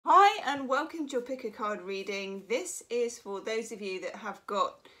and welcome to your pick a card reading. This is for those of you that have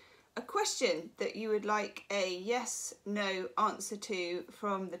got a question that you would like a yes, no answer to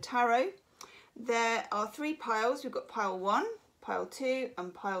from the tarot. There are three piles. We've got pile 1, pile 2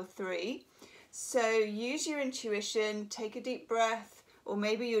 and pile 3. So use your intuition, take a deep breath, or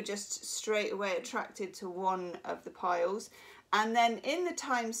maybe you're just straight away attracted to one of the piles. And then in the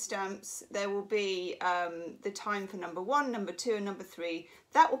timestamps, there will be the time for number 1, number 2 and number 3.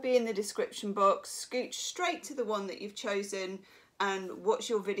 That will be in the description box. Scooch straight to the one that you've chosen and watch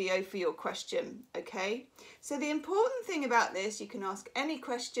your video for your question, okay? So the important thing about this, you can ask any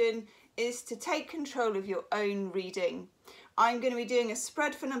question, is to take control of your own reading. I'm going to be doing a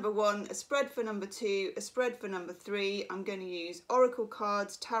spread for number 1, a spread for number 2, a spread for number 3. I'm going to use oracle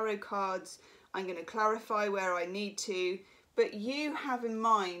cards, tarot cards. I'm going to clarify where I need to. But you have in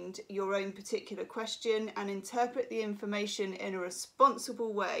mind your own particular question and interpret the information in a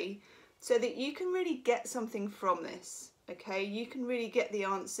responsible way so that you can really get something from this, okay? You can really get the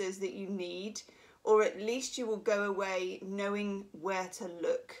answers that you need, or at least you will go away knowing where to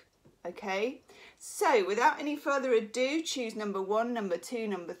look, okay? So without any further ado, choose number 1, number 2,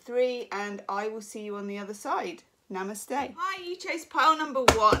 number 3, and I will see you on the other side. Namaste. Hi, you chose pile number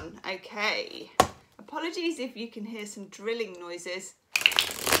 1, okay. Apologies if you can hear some drilling noises,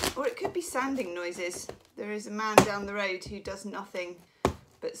 or it could be sanding noises. There is a man down the road who does nothing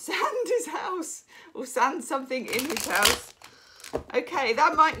but sand his house, or sand something in his house. Okay,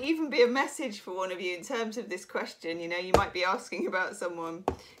 that might even be a message for one of you in terms of this question. You know, you might be asking about someone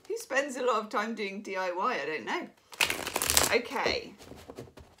who spends a lot of time doing DIY, I don't know. Okay,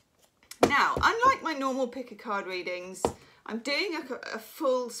 now, unlike my normal pick a card readings, I'm doing a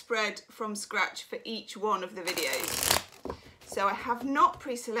full spread from scratch for each one of the videos. So I have not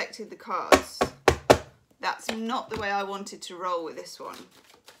pre-selected the cards. That's not the way I wanted to roll with this one.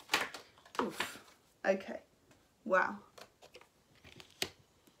 Oof. Okay. Wow.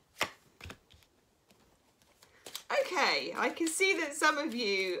 Okay, I can see that some of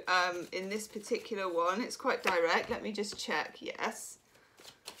you in this particular one, it's quite direct. Let me just check. Yes.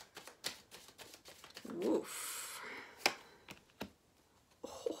 Woof.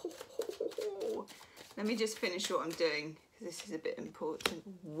 Let me just finish what I'm doing, because this is a bit important.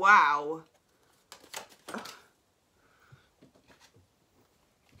 Wow. Oh.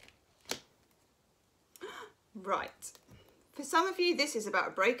 Right. For some of you, this is about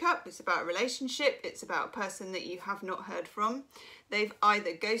a breakup, it's about a relationship, it's about a person that you have not heard from. They've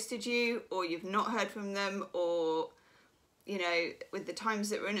either ghosted you, or you've not heard from them, or, you know, with the times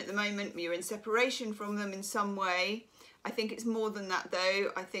that we're in at the moment, you're in separation from them in some way. I think it's more than that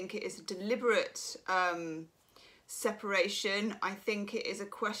though. I think it is a deliberate separation. I think it is a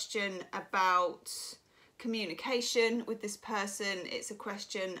question about communication with this person. It's a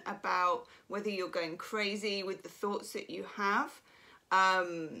question about whether you're going crazy with the thoughts that you have.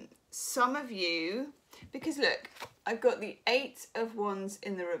 Some of you, because look, I've got the 8 of Wands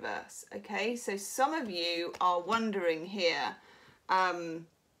in the reverse, okay? So some of you are wondering here,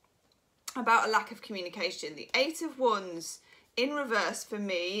 about a lack of communication. The 8 of Wands in reverse for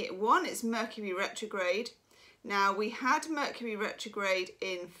me, one, it's Mercury retrograde. Now we had Mercury retrograde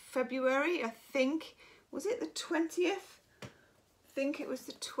in February, I think. Was it the 20th? I think it was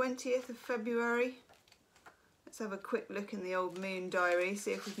the 20th of February. Let's have a quick look in the old moon diary,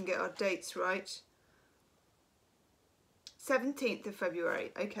 see if we can get our dates right. 17th of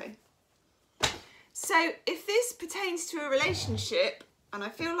February, okay. So if this pertains to a relationship, and I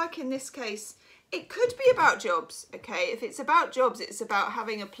feel like in this case, it could be about jobs, okay? If it's about jobs, it's about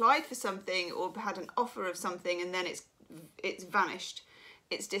having applied for something or had an offer of something and then it's vanished,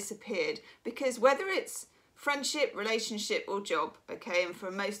 it's disappeared. Because whether it's friendship, relationship or job, okay, and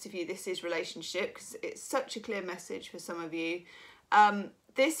for most of you this is relationship because it's such a clear message for some of you,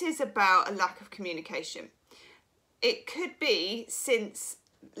 this is about a lack of communication. It could be since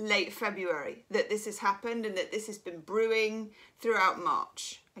late February that this has happened and that this has been brewing throughout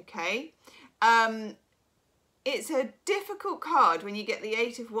March, okay? It's a difficult card when you get the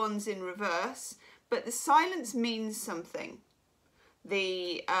 8 of Wands in reverse, but the silence means something.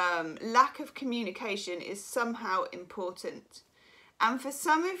 The lack of communication is somehow important. And for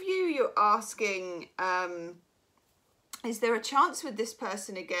some of you, you're asking, is there a chance with this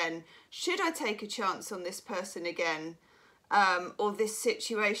person again? Should I take a chance on this person again? Or this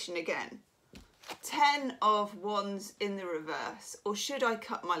situation again? 10 of Wands in the reverse, or should I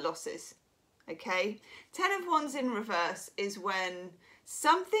cut my losses? Okay, 10 of Wands in reverse is when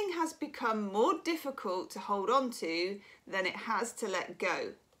something has become more difficult to hold on to than it has to let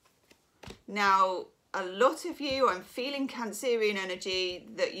go. Now, a lot of you, I'm feeling Cancerian energy,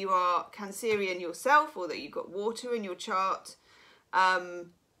 that you are Cancerian yourself, or that you've got water in your chart. A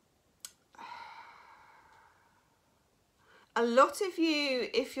lot of you,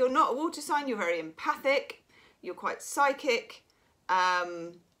 if you're not a water sign, you're very empathic, you're quite psychic.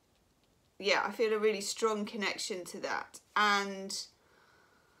 Yeah, I feel a really strong connection to that. And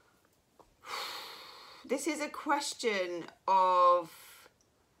this is a question of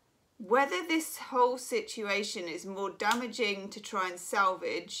whether this whole situation is more damaging to try and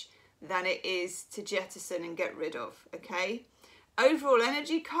salvage than it is to jettison and get rid of, okay? Overall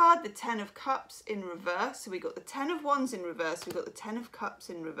energy card, the 10 of Cups in reverse. So we got the 10 of Wands in reverse, we got the 10 of Cups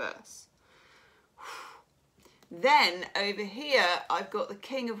in reverse. Then over here, I've got the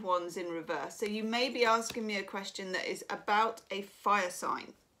King of Wands in reverse. So you may be asking me a question that is about a fire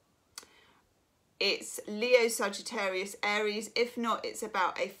sign. It's Leo, Sagittarius, Aries. If not, it's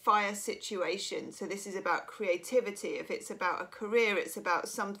about a fire situation. So this is about creativity. If it's about a career, it's about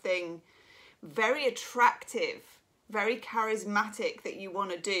something very attractive, very charismatic that you want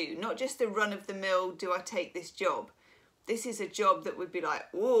to do. Not just a run-of-the-mill, do I take this job? This is a job that would be like,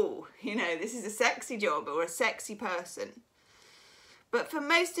 whoa, you know, this is a sexy job or a sexy person. But for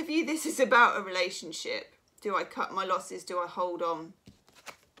most of you, this is about a relationship. Do I cut my losses? Do I hold on?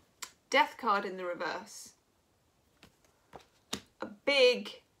 Death card in the reverse. A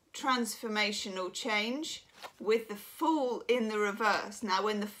big transformational change with the Fool in the reverse. Now,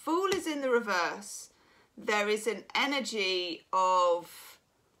 when the Fool is in the reverse, there is an energy of,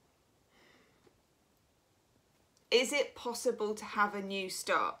 is it possible to have a new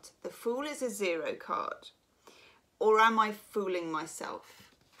start? The Fool is a 0 card. Or am I fooling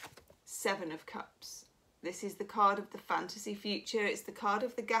myself? 7 of Cups. This is the card of the fantasy future. It's the card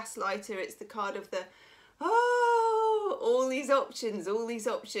of the gaslighter. It's the card of the, oh, all these options.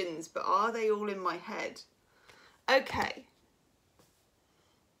 But are they all in my head? Okay.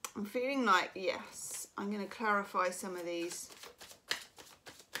 I'm feeling like, yes, I'm going to clarify some of these.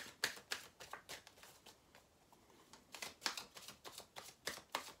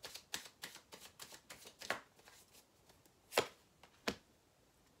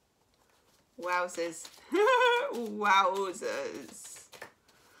 Wowzers. Wowzers.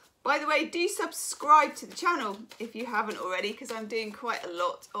 By the way, do subscribe to the channel if you haven't already, because I'm doing quite a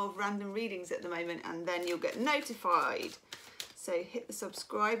lot of random readings at the moment, and then you'll get notified. So hit the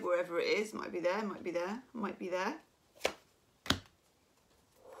subscribe wherever it is. Might be there, might be there, might be there.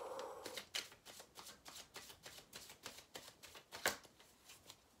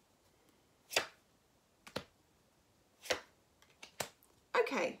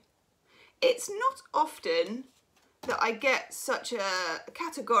 Okay. It's not often that I get such a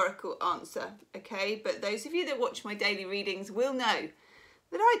categorical answer, okay? But those of you that watch my daily readings will know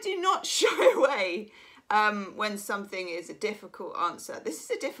that I do not shy away when something is a difficult answer. This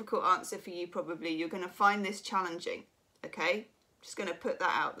is a difficult answer for you probably. You're going to find this challenging, okay? Just going to put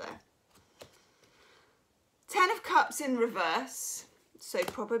that out there. 10 of Cups in reverse, so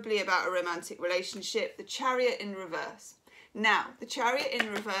probably about a romantic relationship. The Chariot in reverse. Now, the Chariot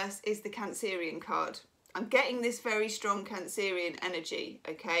in reverse is the Cancerian card. I'm getting this very strong Cancerian energy,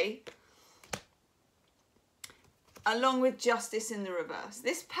 okay? Along with Justice in the reverse.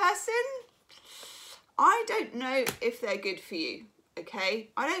 This person, I don't know if they're good for you, okay?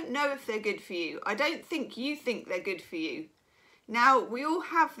 I don't know if they're good for you. I don't think you think they're good for you. Now, we all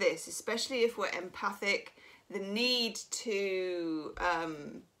have this, especially if we're empathic, the need to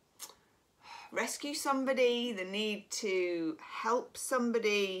rescue somebody, the need to help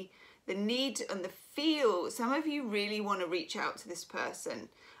somebody, the need and the feel. Some of you really want to reach out to this person.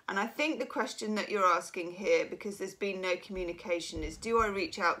 And I think the question that you're asking here, because there's been no communication, is do I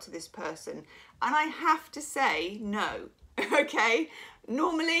reach out to this person? And I have to say no, okay?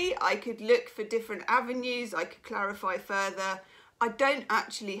 Normally I could look for different avenues, I could clarify further. I don't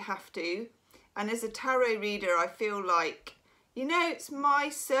actually have to. And as a tarot reader, I feel like, you know, it's my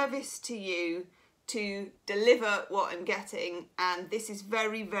service to you to deliver what I'm getting, and this is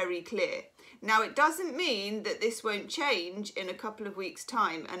very, very clear. Now, it doesn't mean that this won't change in a couple of weeks'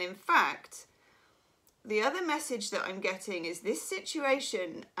 time, and in fact, the other message that I'm getting is this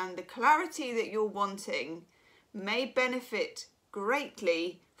situation and the clarity that you're wanting may benefit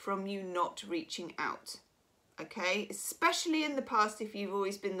greatly from you not reaching out, okay? Especially in the past if you've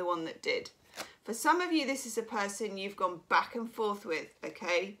always been the one that did. For some of you, this is a person you've gone back and forth with,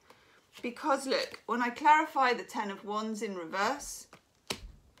 okay? Because look, when I clarify the 10 of Wands in reverse,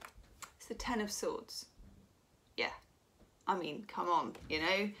 it's the 10 of Swords. Yeah, I mean, come on, you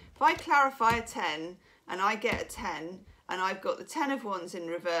know? If I clarify a 10 and I get a 10 and I've got the 10 of Wands in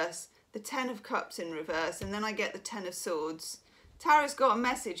reverse, the 10 of Cups in reverse, and then I get the 10 of Swords. Tarot's got a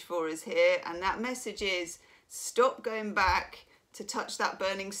message for us here, and that message is stop going back to touch that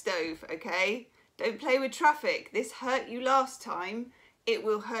burning stove, okay? Don't play with traffic. This hurt you last time. It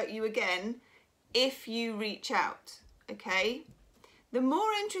will hurt you again if you reach out, okay? The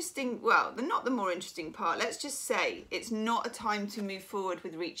more interesting, well, not the more interesting part, let's just say it's not a time to move forward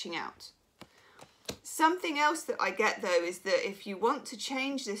with reaching out. Something else that I get though is that if you want to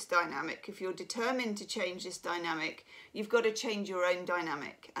change this dynamic, if you're determined to change this dynamic, you've got to change your own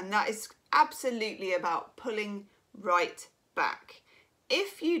dynamic. And that is absolutely about pulling right back.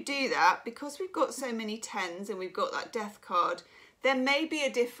 If you do that, because we've got so many 10s and we've got that Death card, there may be a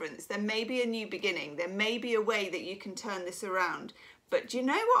difference. There may be a new beginning. There may be a way that you can turn this around. But do you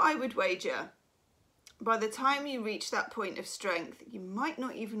know what I would wager? By the time you reach that point of strength, you might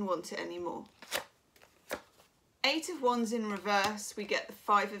not even want it anymore. 8 of Wands in reverse, we get the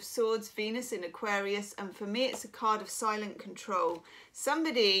 5 of Swords, Venus in Aquarius, and for me it's a card of silent control.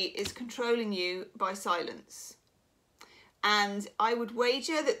 Somebody is controlling you by silence. And I would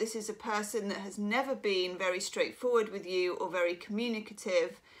wager that this is a person that has never been very straightforward with you or very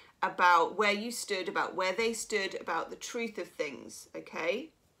communicative about where you stood, about where they stood, about the truth of things, okay?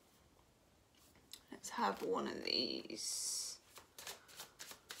 Let's have one of these.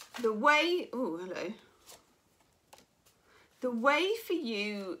 The way, oh, hello. The way for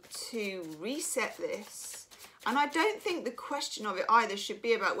you to reset this, and I don't think the question of it either should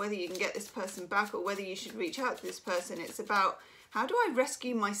be about whether you can get this person back or whether you should reach out to this person. It's about how do I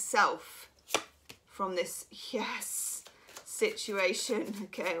rescue myself from this, yes, situation.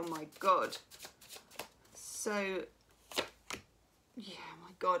 Okay, oh my God. So, yeah,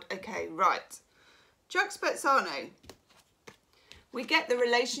 my God. Okay, right. Jux Spezzano. We get the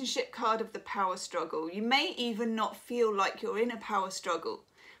relationship card of the power struggle. You may even not feel like you're in a power struggle,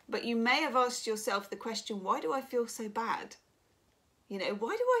 but you may have asked yourself the question, why do I feel so bad? You know,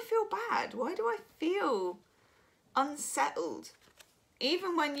 why do I feel bad? Why do I feel unsettled?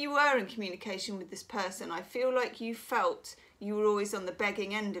 Even when you were in communication with this person, I feel like you felt you were always on the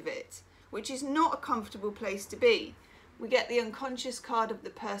begging end of it, which is not a comfortable place to be. We get the unconscious card of the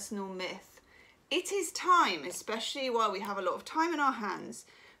personal myth. It is time, especially while we have a lot of time in our hands,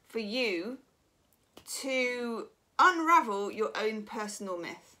 for you to unravel your own personal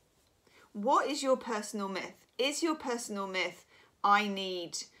myth. What is your personal myth? Is your personal myth, I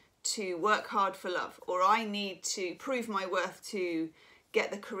need to work hard for love, or I need to prove my worth to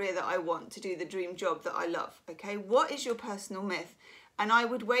get the career that I want, to do the dream job that I love, okay? What is your personal myth? And I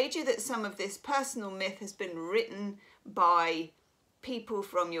would wager that some of this personal myth has been written by people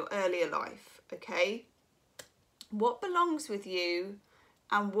from your earlier life, okay? What belongs with you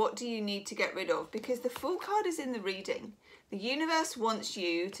and what do you need to get rid of? Because the Fool card is in the reading. The universe wants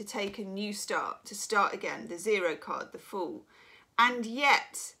you to take a new start, to start again, the 0 card, the Fool. And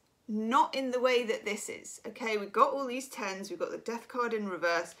yet, not in the way that this is, okay? We've got all these 10s, we've got the Death card in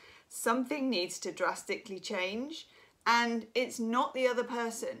reverse. Something needs to drastically change, and it's not the other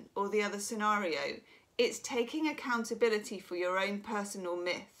person or the other scenario. It's taking accountability for your own personal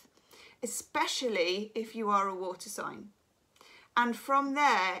myth, especially if you are a water sign. And from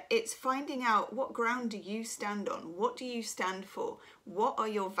there, it's finding out what ground do you stand on? What do you stand for? What are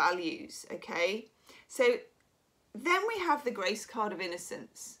your values, okay? So then we have the Grace card of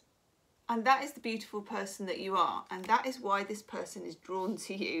innocence. And that is the beautiful person that you are. And that is why this person is drawn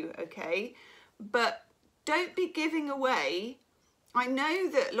to you, okay? But don't be giving away. I know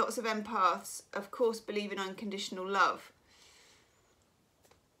that lots of empaths, of course, believe in unconditional love.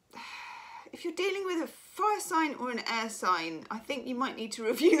 If you're dealing with a fire sign or an air sign, I think you might need to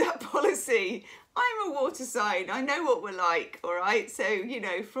review that policy. I'm a water sign. I know what we're like, all right? So, you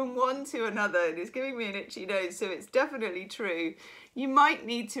know, from one to another, and it's giving me an itchy nose, so it's definitely true. You might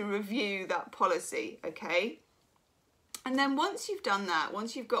need to review that policy, okay? And then once you've done that,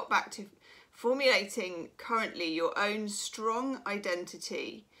 once you've got back to formulating currently your own strong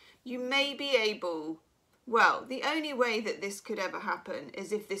identity, you may be able, well, the only way that this could ever happen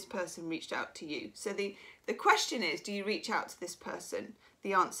is if this person reached out to you. So the question is, do you reach out to this person?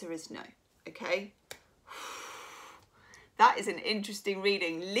 The answer is no, okay? That is an interesting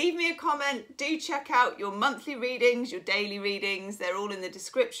reading. Leave me a comment. Do check out your monthly readings, your daily readings. They're all in the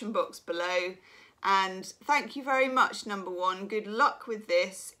description box below. And thank you very much, number one. Good luck with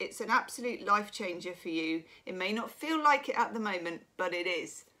this. It's an absolute life changer for you. It may not feel like it at the moment, but it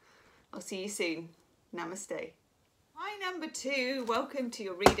is. I'll see you soon. Namaste. Hi, number two. Welcome to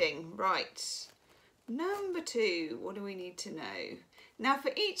your reading. Right. Number two, what do we need to know? Now,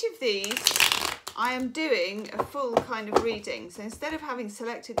 for each of these, I am doing a full kind of reading. So instead of having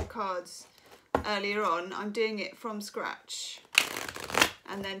selected the cards earlier on, I'm doing it from scratch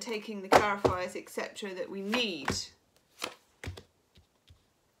and then taking the clarifiers, etc. that we need.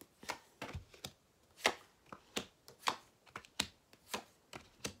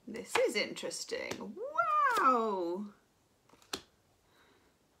 This is interesting. Wow!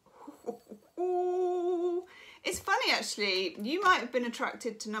 It's funny actually, you might have been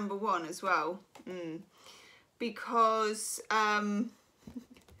attracted to number one as well, because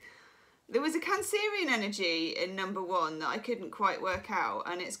there was a Cancerian energy in number one that I couldn't quite work out,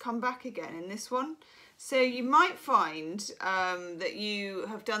 and it's come back again in this one. So you might find that you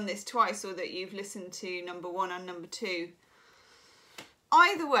have done this twice, or that you've listened to number one and number two.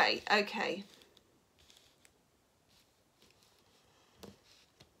 Either way, okay.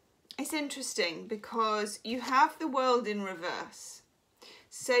 It's interesting because you have the world in reverse.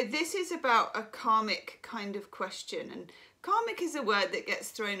 So this is about a karmic kind of question, and karmic is a word that gets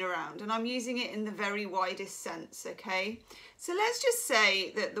thrown around, and I'm using it in the very widest sense, okay? So let's just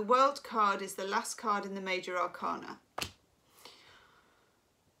say that the world card is the last card in the major arcana.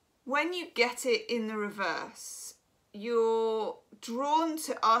 When you get it in the reverse, you're drawn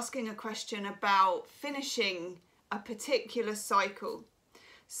to asking a question about finishing a particular cycle.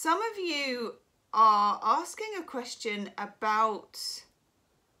 Some of you are asking a question about,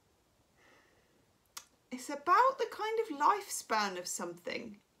 it's about the kind of lifespan of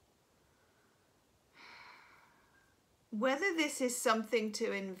something. Whether this is something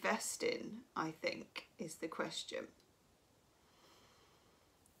to invest in, I think, is the question.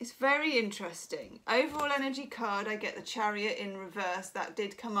 It's very interesting. Overall energy card, I get the Chariot in reverse. That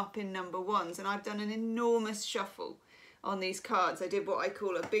did come up in number ones, and I've done an enormous shuffle on these cards. I did what I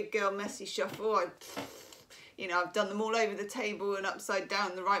call a big girl messy shuffle. I've done them all over the table and upside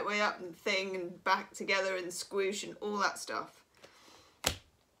down, the right way up and thing, and back together and squoosh and all that stuff.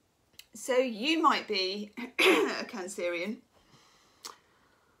 So you might be a Cancerian,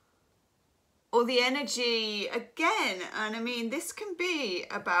 or the energy again, and I mean this can be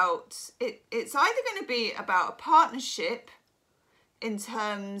about it's either going to be about a partnership in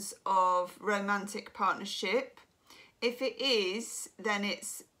terms of romantic partnership. If it is, then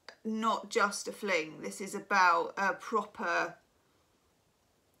it's not just a fling. This is about a proper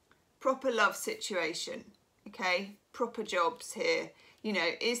love situation, okay? Proper jobs here.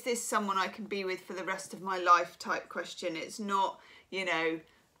 Is this someone I can be with for the rest of my life type question? It's not,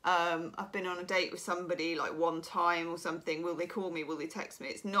 I've been on a date with somebody like one time or something. Will they call me? Will they text me?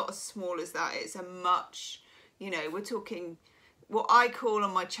 It's not as small as that. It's a much, we're talking what I call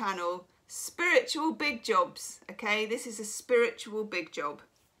on my channel spiritual big jobs, okay? This is a spiritual big job.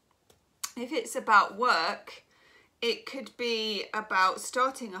 If it's about work, it could be about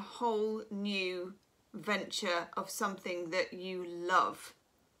starting a whole new venture of something that you love.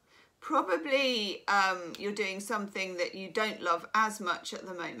 Probably you're doing something that you don't love as much at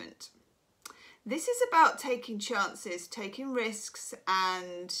the moment. This is about taking chances, taking risks,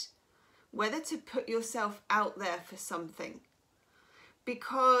 and whether to put yourself out there for something.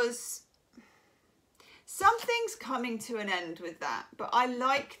 Because something's coming to an end with that, but I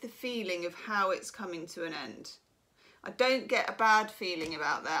like the feeling of how it's coming to an end. I don't get a bad feeling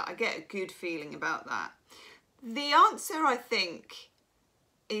about that. I get a good feeling about that. The answer, I think,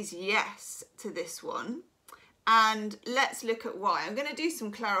 is yes to this one. And let's look at why. I'm going to do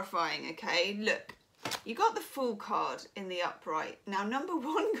some clarifying, okay? Look, you got the Fool card in the upright. Now, number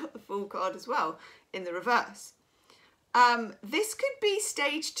one got the Fool card as well in the reverse. This could be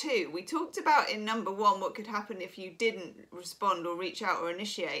stage two. We talked about in number one what could happen if you didn't respond or reach out or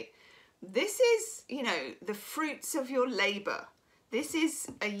initiate. This is, the fruits of your labour. This is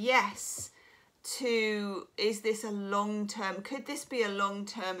a yes to, is this a long-term, could this be a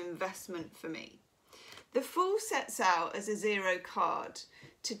long-term investment for me? The Fool sets out as a 0 card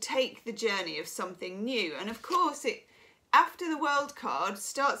to take the journey of something new. And of course, after the World card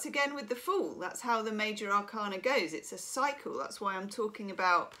starts again with the Fool. That's how the major arcana goes. It's a cycle. That's why I'm talking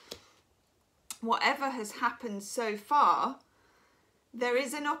about whatever has happened so far. There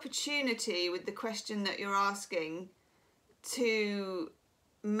is an opportunity with the question that you're asking to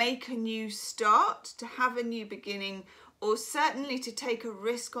make a new start, to have a new beginning, or certainly to take a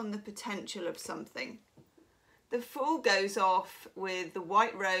risk on the potential of something. The Fool goes off with the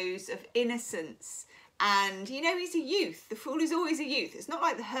white rose of innocence. And, he's a youth. The Fool is always a youth. It's not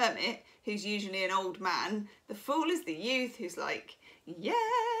like the Hermit, who's usually an old man. The Fool is the youth who's like, yeah,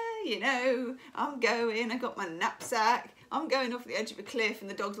 I'm going, I got my knapsack, I'm going off the edge of a cliff, and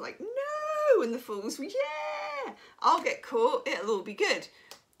the dog's like, no, and the Fool's, yeah, I'll get caught, it'll all be good.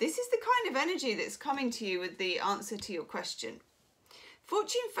 This is the kind of energy that's coming to you with the answer to your question.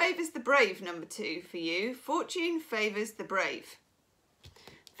 Fortune favours the brave, number 2 for you. Fortune favours the brave.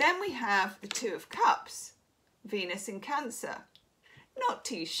 Then we have the 2 of Cups, Venus in Cancer. Not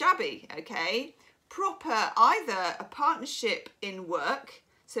too shabby, okay? Proper, either a partnership in work,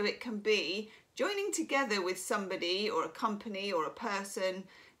 so it can be joining together with somebody or a company or a person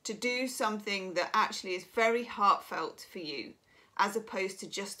to do something that actually is very heartfelt for you, as opposed to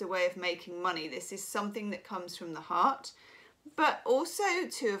just a way of making money. This is something that comes from the heart. But also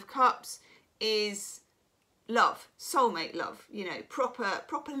 2 of Cups is love, soulmate love, you know, proper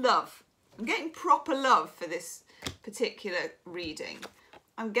love. I'm getting proper love for this particular reading.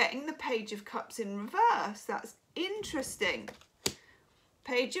 I'm getting the Page of Cups in reverse. That's interesting.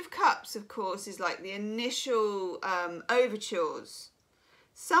 Page of Cups, of course, is like the initial overtures.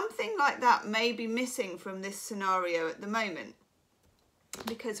 Something like that may be missing from this scenario at the moment,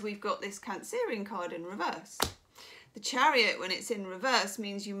 because we've got this Cancerian card in reverse. The Chariot, when it's in reverse,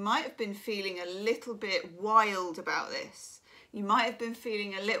 means you might have been feeling a little bit wild about this. You might have been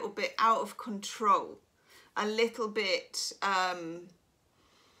feeling a little bit out of control, a little bit,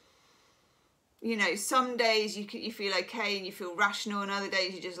 you know, some days you feel okay and you feel rational, and other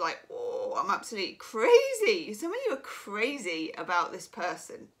days you're just like, oh, I'm absolutely crazy. Some of you are crazy about this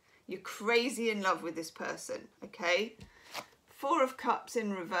person. You're crazy in love with this person, okay? 4 of Cups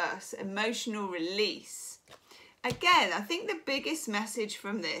in reverse, emotional release. Again, I think the biggest message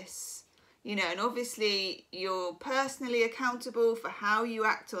from this, you know, and obviously you're personally accountable for how you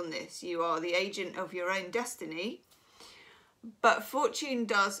act on this. You are the agent of your own destiny. But Fortune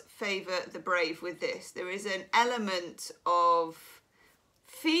does favour the brave with this. There is an element of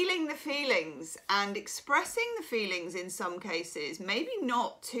feeling the feelings and expressing the feelings in some cases. Maybe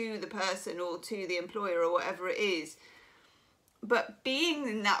not to the person or to the employer or whatever it is, but being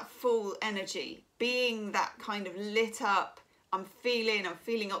in that full energy, being that kind of lit up, I'm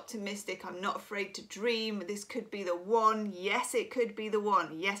feeling optimistic, I'm not afraid to dream, this could be the one, yes, it could be the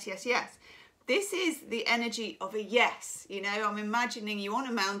one, yes, yes, yes. This is the energy of a yes, you know, I'm imagining you on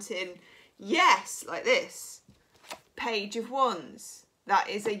a mountain, yes, like this. Page of Wands, that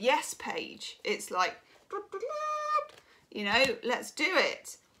is a yes page. It's like, you know, let's do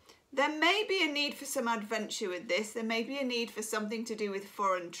it. There may be a need for some adventure with this. There may be a need for something to do with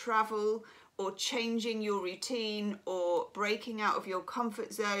foreign travel or changing your routine or breaking out of your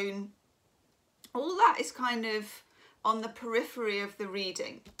comfort zone. All that is kind of on the periphery of the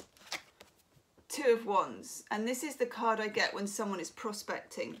reading. 2 of Wands, and this is the card I get when someone is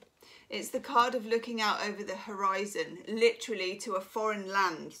prospecting. It's the card of looking out over the horizon, literally to a foreign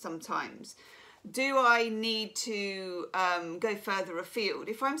land sometimes. Do I need to go further afield?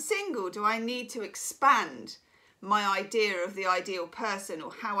 If I'm single, do I need to expand my idea of the ideal person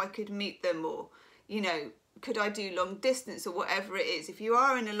or how I could meet them, or, you know, could I do long distance or whatever it is? If you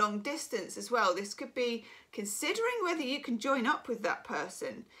are in a long distance as well, this could be considering whether you can join up with that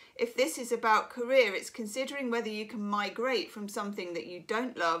person. If this is about career, it's considering whether you can migrate from something that you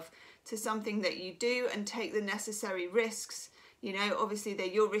don't love to something that you do and take the necessary risks. You know, obviously they're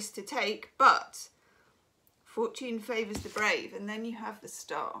your risks to take, but Fortune favours the brave. And then you have the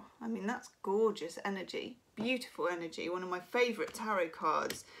Star. I mean, that's gorgeous energy, beautiful energy, one of my favourite tarot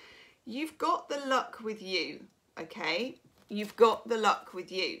cards. You've got the luck with you, okay? You've got the luck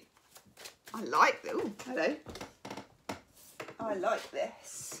with you. I like, oh, hello. I like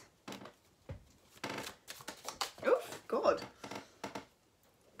this. Oh, God.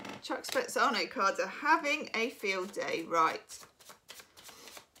 Chuck Spezzano cards are having a field day, right.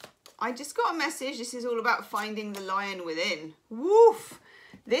 I just got a message. This is all about finding the lion within. Woof!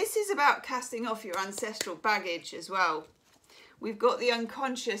 This is about casting off your ancestral baggage as well. We've got the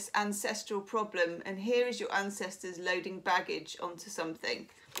unconscious ancestral problem, and here is your ancestors loading baggage onto something.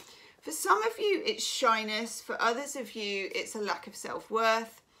 For some of you, it's shyness. For others of you, it's a lack of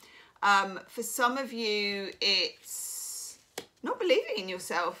self-worth. For some of you, it's not believing in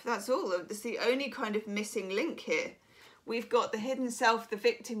yourself. That's all. That's the only kind of missing link here. We've got the hidden self, the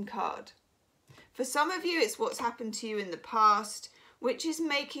victim card. For some of you, it's what's happened to you in the past, which is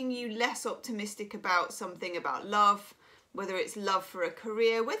making you less optimistic about something, about love, whether it's love for a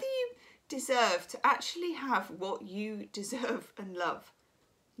career, whether you deserve to actually have what you deserve and love.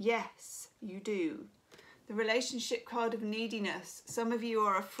 Yes, you do. The relationship card of neediness. Some of you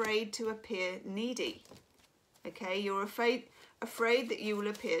are afraid to appear needy. Okay, you're afraid that you will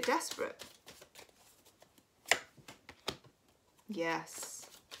appear desperate. Yes.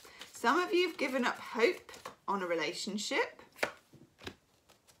 Some of you have given up hope on a relationship.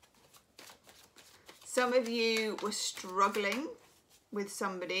 Some of you were struggling with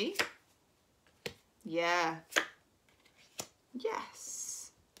somebody. Yeah.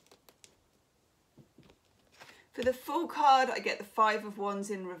 Yes. For the Fool card, I get the 5 of Wands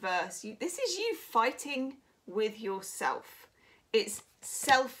in reverse. This is you fighting with yourself. It's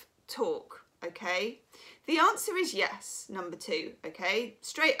self-talk, okay? The answer is yes, number 2, okay?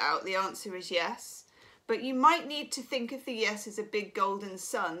 Straight out, the answer is yes. But you might need to think of the yes as a big golden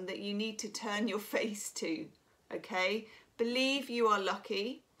sun that you need to turn your face to, okay? Believe you are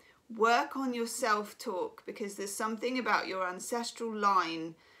lucky. Work on your self-talk, because there's something about your ancestral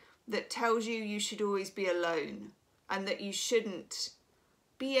line that tells you you should always be alone and that you shouldn't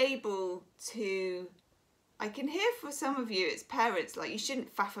be able to... I can hear for some of you, it's parents, like you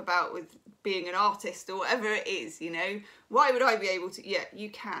shouldn't faff about with being an artist or whatever it is, you know. Why would I be able to? Yeah, you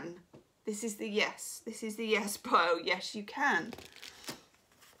can. This is the yes. This is the yes pile. Yes, you can.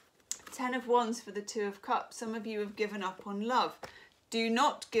 10 of Wands for the 2 of Cups. Some of you have given up on love. Do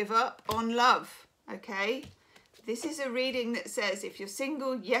not give up on love, okay? This is a reading that says if you're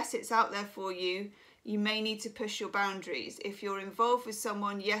single, yes, it's out there for you. You may need to push your boundaries. If you're involved with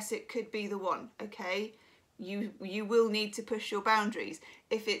someone, yes, it could be the one, okay? You will need to push your boundaries.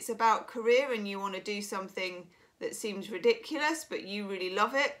 If it's about career and you want to do something that seems ridiculous, but you really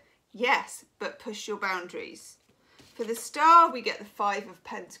love it, yes, but push your boundaries. For the Star, we get the 5 of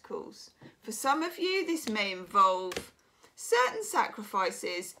Pentacles. For some of you, this may involve certain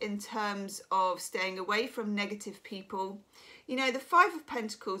sacrifices in terms of staying away from negative people. You know, the 5 of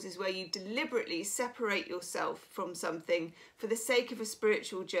Pentacles is where you deliberately separate yourself from something for the sake of a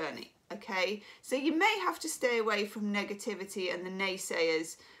spiritual journey, okay? So you may have to stay away from negativity and the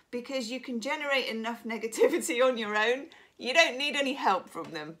naysayers because you can generate enough negativity on your own. You don't need any help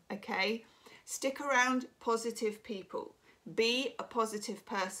from them, okay? Stick around positive people. Be a positive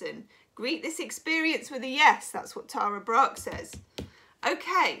person. Greet this experience with a yes. That's what Tara Brach says.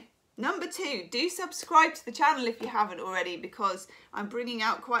 Okay, number 2, do subscribe to the channel if you haven't already, because I'm bringing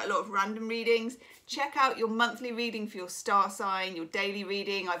out quite a lot of random readings. Check out your monthly reading for your star sign, your daily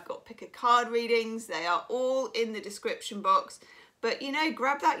reading. I've got pick a card readings. They are all in the description box. But, you know,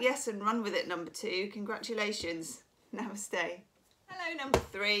 grab that yes and run with it, number 2. Congratulations. Namaste. Hello, number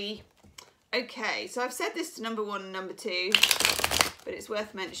 3. Okay, so I've said this to number 1 and number 2, but it's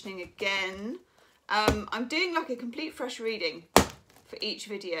worth mentioning again. I'm doing like a complete fresh reading for each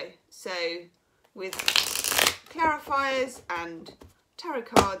video. So with clarifiers and tarot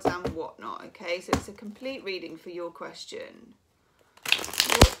cards and whatnot, okay? So it's a complete reading for your question.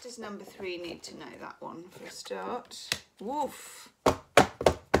 What does number 3 need to know? That one for a start. Woof.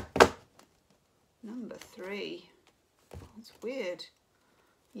 Number 3. That's weird.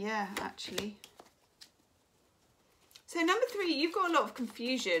 Yeah, actually. So number 3, you've got a lot of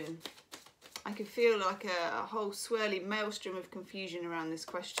confusion. I can feel like a whole swirly maelstrom of confusion around this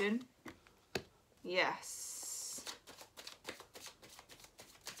question. Yes.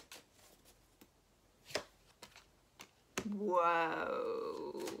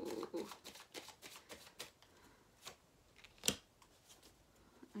 Whoa.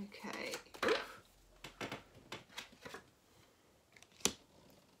 Okay.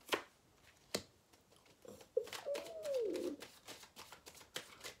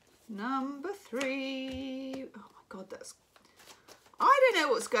 Number 3. Oh my God, that's... I don't know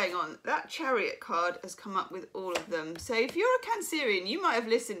what's going on. That Chariot card has come up with all of them. So if you're a Cancerian, you might have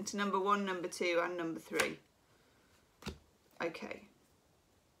listened to number 1, number 2 and number 3. Okay.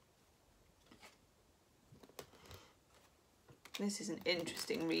 This is an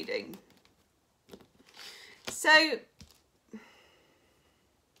interesting reading. So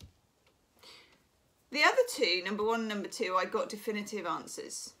the other 2, number 1 and number 2, I got definitive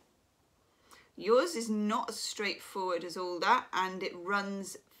answers. Yours is not as straightforward as all that, and it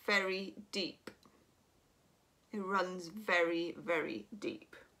runs very deep. It runs very, very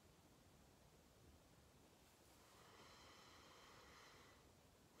deep.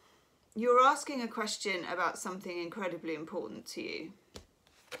 You're asking a question about something incredibly important to you.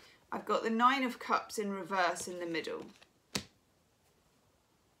 I've got the 9 of Cups in reverse in the middle.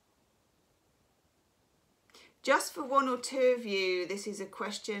 Just for 1 or 2 of you, this is a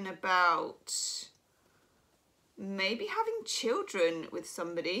question about maybe having children with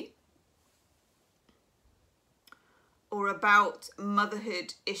somebody, or about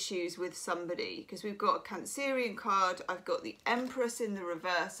motherhood issues with somebody, because we've got a Cancerian card. I've got the Empress in the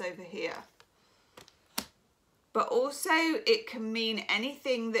reverse over here. But also it can mean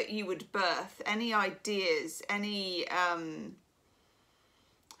anything that you would birth, any ideas, any...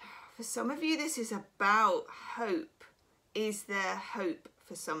 For some of you, this is about hope. Is there hope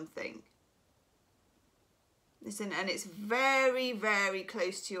for something? Listen, and it's very, very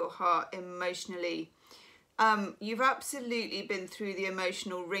close to your heart emotionally. You've absolutely been through the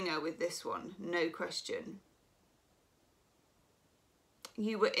emotional ringer with this one, no question.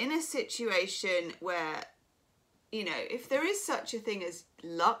 You were in a situation where, you know, if there is such a thing as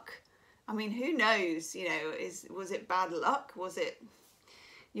luck, I mean, who knows, you know, was it bad luck? Was it,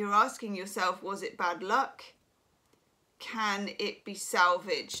 you're asking yourself, was it bad luck? Can it be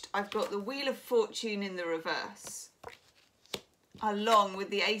salvaged? I've got the Wheel of Fortune in the reverse, along with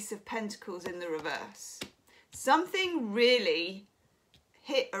the Ace of Pentacles in the reverse. Something really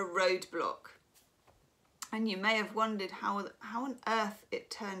hit a roadblock, and you may have wondered how on earth it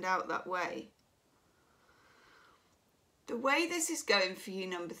turned out that way. The way this is going for you,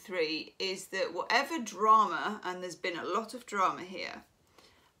 number 3, is that whatever drama, and there's been a lot of drama here,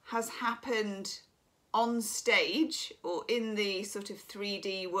 has happened on stage or in the sort of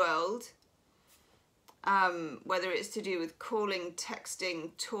 3D world, whether it's to do with calling,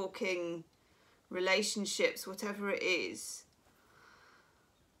 texting, talking, relationships, whatever it is,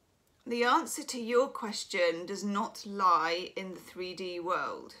 the answer to your question does not lie in the 3D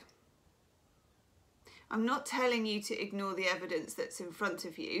world. I'm not telling you to ignore the evidence that's in front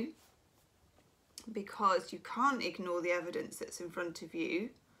of you, because you can't ignore the evidence that's in front of you.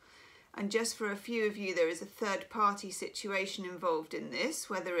 And just for a few of you, there is a third-party situation involved in this,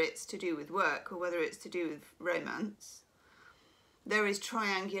 whether it's to do with work or whether it's to do with romance. There is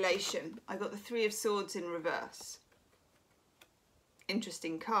triangulation. I got the 3 of Swords in reverse.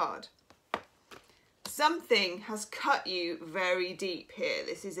 Interesting card. Something has cut you very deep here.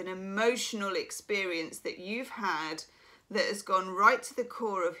 This is an emotional experience that you've had that has gone right to the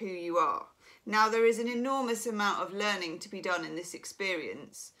core of who you are. Now, there is an enormous amount of learning to be done in this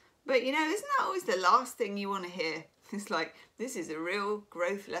experience. But, you know, isn't that always the last thing you want to hear? It's like, this is a real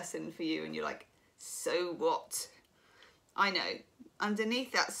growth lesson for you. And you're like, so what? I know.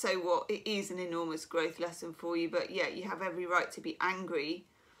 Underneath that so what, it is an enormous growth lesson for you. But, yeah, you have every right to be angry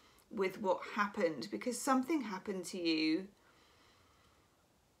with what happened, because something happened to you.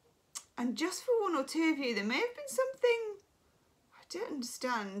 And just for one or two of you, there may have been something, I don't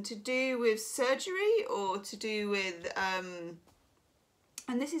understand, to do with surgery or to do with...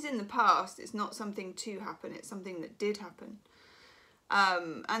 and this is in the past, it's not something to happen, it's something that did happen.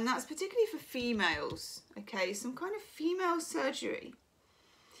 And that's particularly for females, okay? Some kind of female surgery.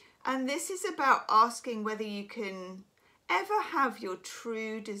 And this is about asking whether you can ever have your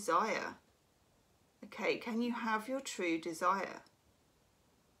true desire. Okay, can you have your true desire?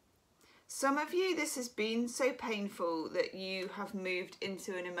 Some of you, this has been so painful that you have moved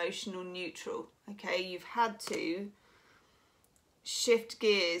into an emotional neutral, okay? You've had to shift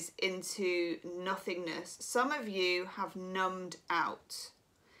gears into nothingness. Some of you have numbed out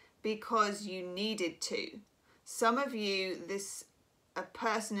because you needed to. Some of you, a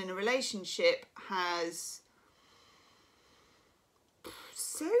person in a relationship has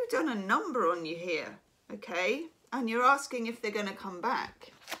so done a number on you here, okay? And you're asking if they're going to come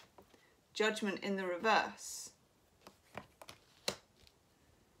back. Judgment in the reverse.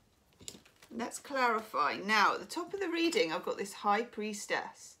 Let's clarify. Now, at the top of the reading, I've got this High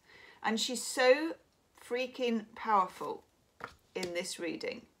Priestess, and she's so freaking powerful in this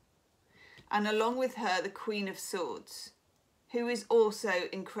reading. And along with her, the Queen of Swords, who is also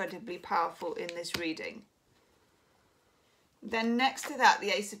incredibly powerful in this reading. Then next to that,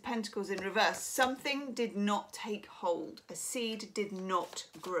 the Ace of Pentacles in reverse. Something did not take hold. A seed did not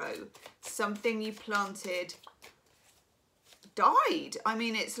grow. Something you planted died. I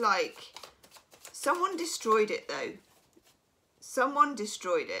mean, it's like someone destroyed it though. Someone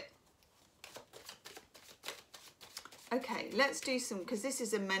destroyed it. Okay, let's do some, because this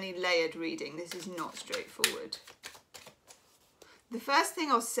is a many layered reading. This is not straightforward. The first thing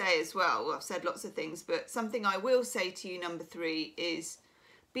I'll say as well, I've said lots of things, but something I will say to you, number 3, is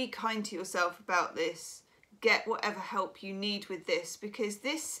be kind to yourself about this. Get whatever help you need with this, because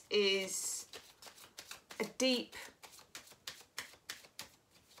this is a deep,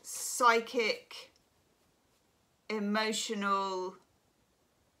 psychic, emotional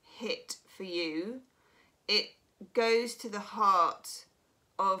hit for you. It goes to the heart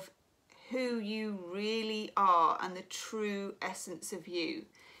of who you really are and the true essence of you.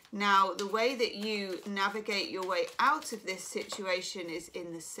 Now, the way that you navigate your way out of this situation is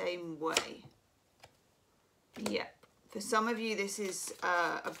in the same way. Yep. For some of you, this is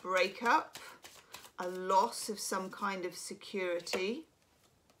a breakup, a loss of some kind of security.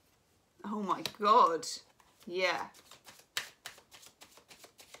 Oh my God. Yeah.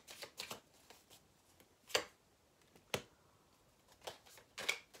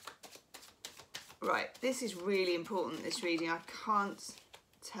 Right, this is really important, this reading. I can't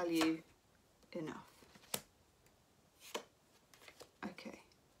tell you enough. Okay.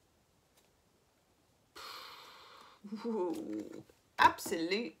 Ooh,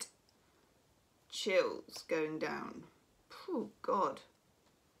 absolute chills going down. Oh, God.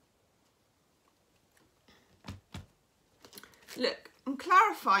 Look, I'm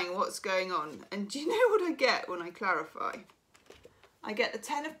clarifying what's going on. And do you know what I get when I clarify? I get the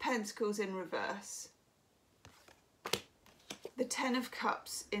 10 of Pentacles in reverse, the 10 of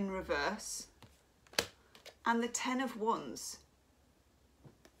Cups in reverse, and the 10 of Wands.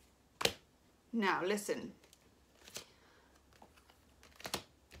 Now, listen.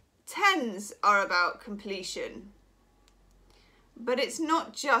 10s are about completion. But it's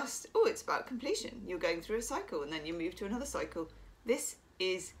not just, oh, it's about completion. You're going through a cycle and then you move to another cycle. This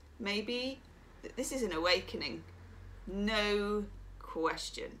is maybe, this is an awakening. No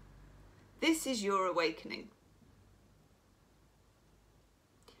question. This is your awakening.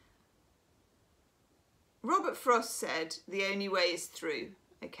 Robert Frost said, the only way is through,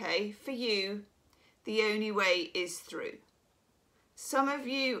 okay? For you, the only way is through. Some of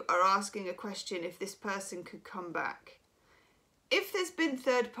you are asking a question if this person could come back. If there's been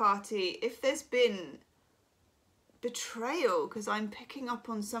third party, if there's been betrayal, because I'm picking up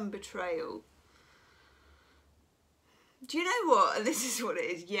on some betrayal. Do you know what? And this is what it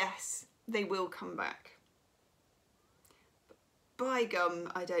is. Yes, they will come back. By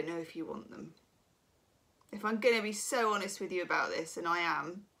gum, I don't know if you want them. If I'm going to be so honest with you about this, and I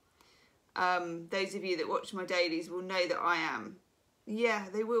am, those of you that watch my dailies will know that I am. Yeah,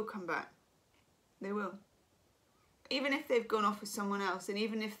 they will come back. They will. Even if they've gone off with someone else, and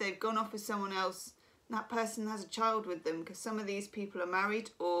even if they've gone off with someone else, that person has a child with them, because some of these people are married,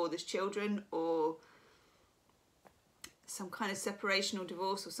 or there's children, or some kind of separation or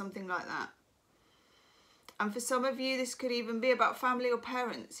divorce or something like that. And for some of you, this could even be about family or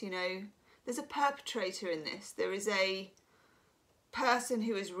parents, you know. There's a perpetrator in this. There is a person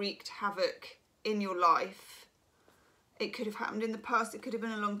who has wreaked havoc in your life. It could have happened in the past. It could have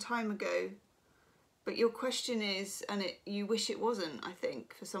been a long time ago. But your question is, and you wish it wasn't, I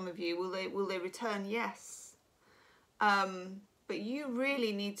think, for some of you, will they return? Yes. But you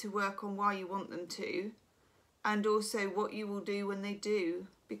really need to work on why you want them to, and also what you will do when they do,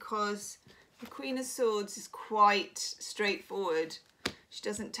 because the Queen of Swords is quite straightforward. She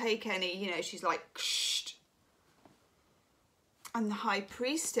doesn't take any, you know, she's like, ksh. And the High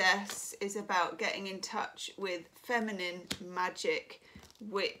Priestess is about getting in touch with feminine magic,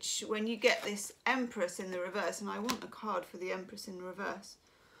 which when you get this Empress in the reverse, and I want a card for the Empress in reverse.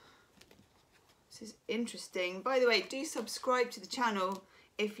 This is interesting. By the way, do subscribe to the channel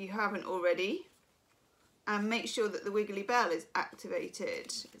if you haven't already, and make sure that the wiggly bell is activated.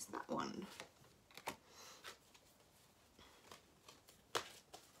 It's that one.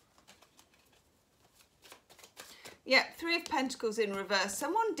 Yeah, 3 of Pentacles in reverse.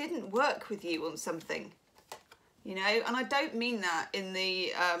 Someone didn't work with you on something. You know, and I don't mean that in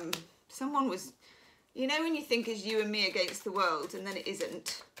the, someone was, you know, when you think it's you and me against the world, and then it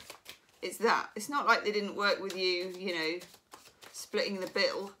isn't. It's that. It's not like they didn't work with you, you know, splitting the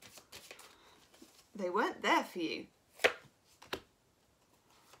bill. They weren't there for you.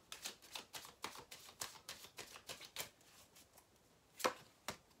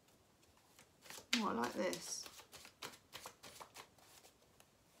 Oh, I like this.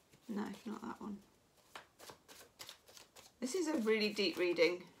 No, not that one. This is a really deep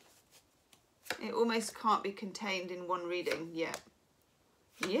reading. It almost can't be contained in one reading yet.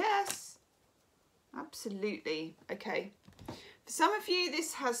 Yes, absolutely. Okay. For some of you,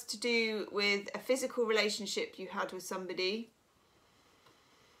 this has to do with a physical relationship you had with somebody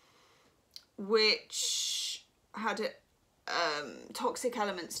which had toxic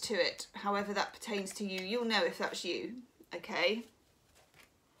elements to it. However that pertains to you, you'll know if that's you. Okay.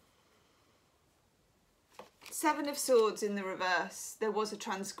 7 of Swords in the reverse. There was a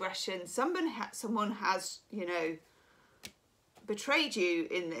transgression. Someone has, you know, betrayed you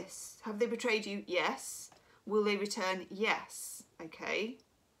in this. Have they betrayed you? Yes. Will they return? Yes. Okay.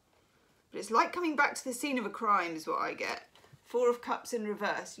 But it's like coming back to the scene of a crime is what I get. 4 of Cups in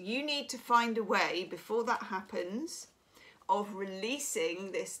reverse. You need to find a way before that happens of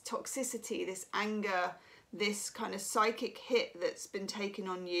releasing this toxicity, this anger, this kind of psychic hit that's been taken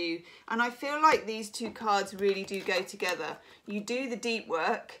on you. And I feel like these two cards really do go together. You do the deep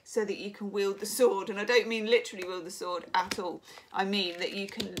work so that you can wield the sword, and I don't mean literally wield the sword at all. I mean that you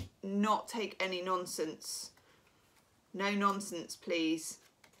can not take any nonsense. No nonsense, please.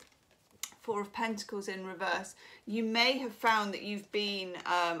 Four of Pentacles in reverse. You may have found that you've been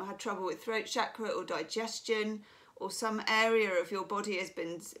had trouble with throat chakra or digestion, or some area of your body has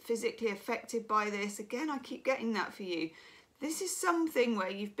been physically affected by this. Again, I keep getting that for you. This is something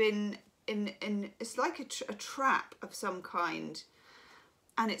where you've been in it's like a trap of some kind,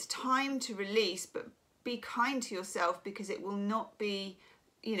 and it's time to release, but be kind to yourself, because it will not be,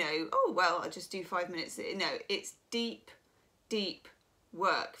 you know, oh, well, I'll just do 5 minutes. No, it's deep, deep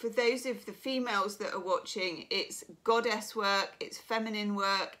work. For those of the females that are watching, it's goddess work, it's feminine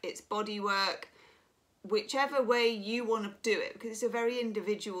work, it's body work, whichever way you want to do it, because it's a very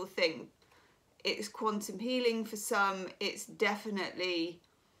individual thing. It's quantum healing for some. It's definitely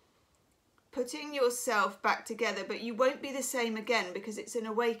putting yourself back together, but you won't be the same again, because it's an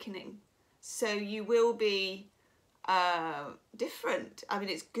awakening. So you will be different. I mean,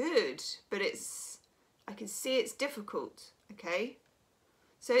 it's good, but I can see it's difficult, okay?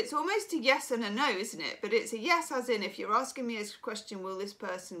 So it's almost a yes and a no, isn't it? But it's a yes as in, if you're asking me a question, will this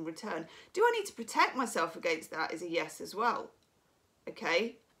person return? Do I need to protect myself against that, is a yes as well,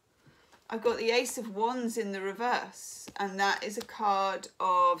 okay? I've got the Ace of Wands in the reverse, and that is a card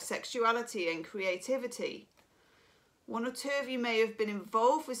of sexuality and creativity. One or two of you may have been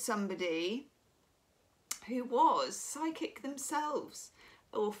involved with somebody who was psychic themselves,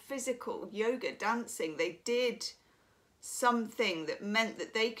 or physical, yoga, dancing. They did something that meant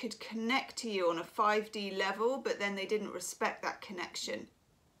that they could connect to you on a 5D level, but then they didn't respect that connection,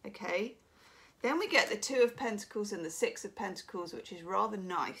 okay? Then we get the Two of Pentacles and the Six of Pentacles, which is rather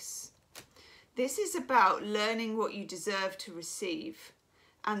nice. This is about learning what you deserve to receive,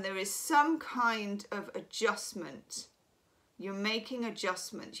 and there is some kind of adjustment. You're making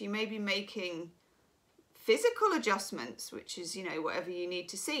adjustments. You may be making physical adjustments, which is, you know, whatever you need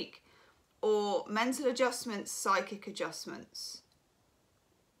to seek, or mental adjustments, psychic adjustments.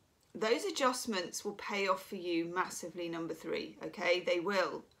 Those adjustments will pay off for you massively, number 3, okay? They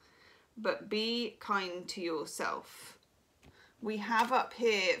will. But be kind to yourself. We have up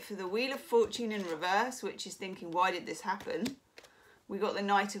here for the Wheel of Fortune in reverse, which is thinking, why did this happen? We got the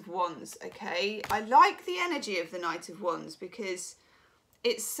Knight of Wands, okay? I like the energy of the Knight of Wands, because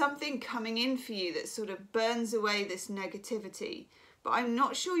it's something coming in for you that sort of burns away this negativity. But I'm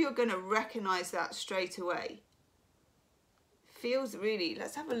not sure you're going to recognise that straight away. Feels really...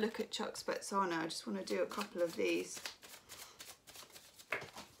 Let's have a look at Chuck Spezzano. I just want to do a couple of these.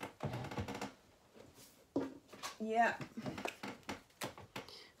 Yeah.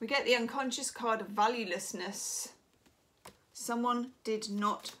 We get the unconscious card of valuelessness. Someone did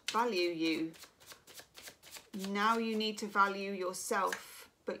not value you. Now you need to value yourself,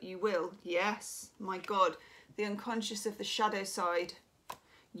 but you will. Yes, my God. The unconscious of the shadow side.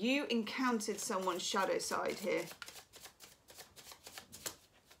 You encountered someone's shadow side here.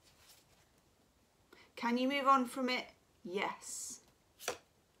 Can you move on from it? Yes.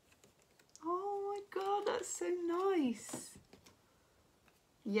 Oh my God, that's so nice.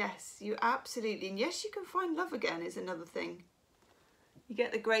 Yes, you absolutely, and yes, you can find love again is another thing. You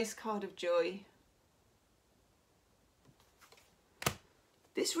get the Grace card of joy.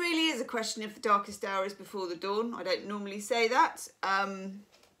 This really is a question if the darkest hour is before the dawn. I don't normally say that.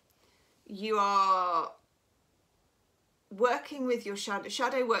 You are working with your shadow.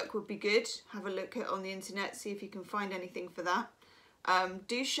 Shadow work would be good. Have a look at on the internet, see if you can find anything for that.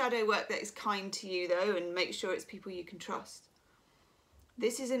 Do shadow work that is kind to you though, and make sure it's people you can trust.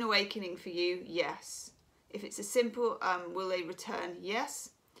 This is an awakening for you, yes. If it's a simple, will they return?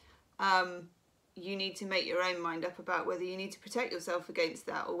 Yes. You need to make your own mind up about whether you need to protect yourself against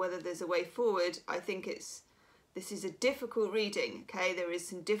that or whether there's a way forward. I think this is a difficult reading, okay? There is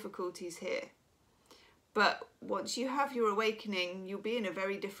some difficulties here. But once you have your awakening, you'll be in a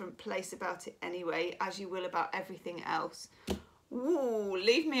very different place about it anyway, as you will about everything else. Ooh,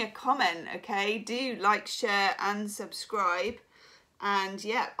 leave me a comment, okay? Do like, share and subscribe. And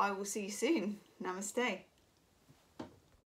yeah, I will see you soon. Namaste.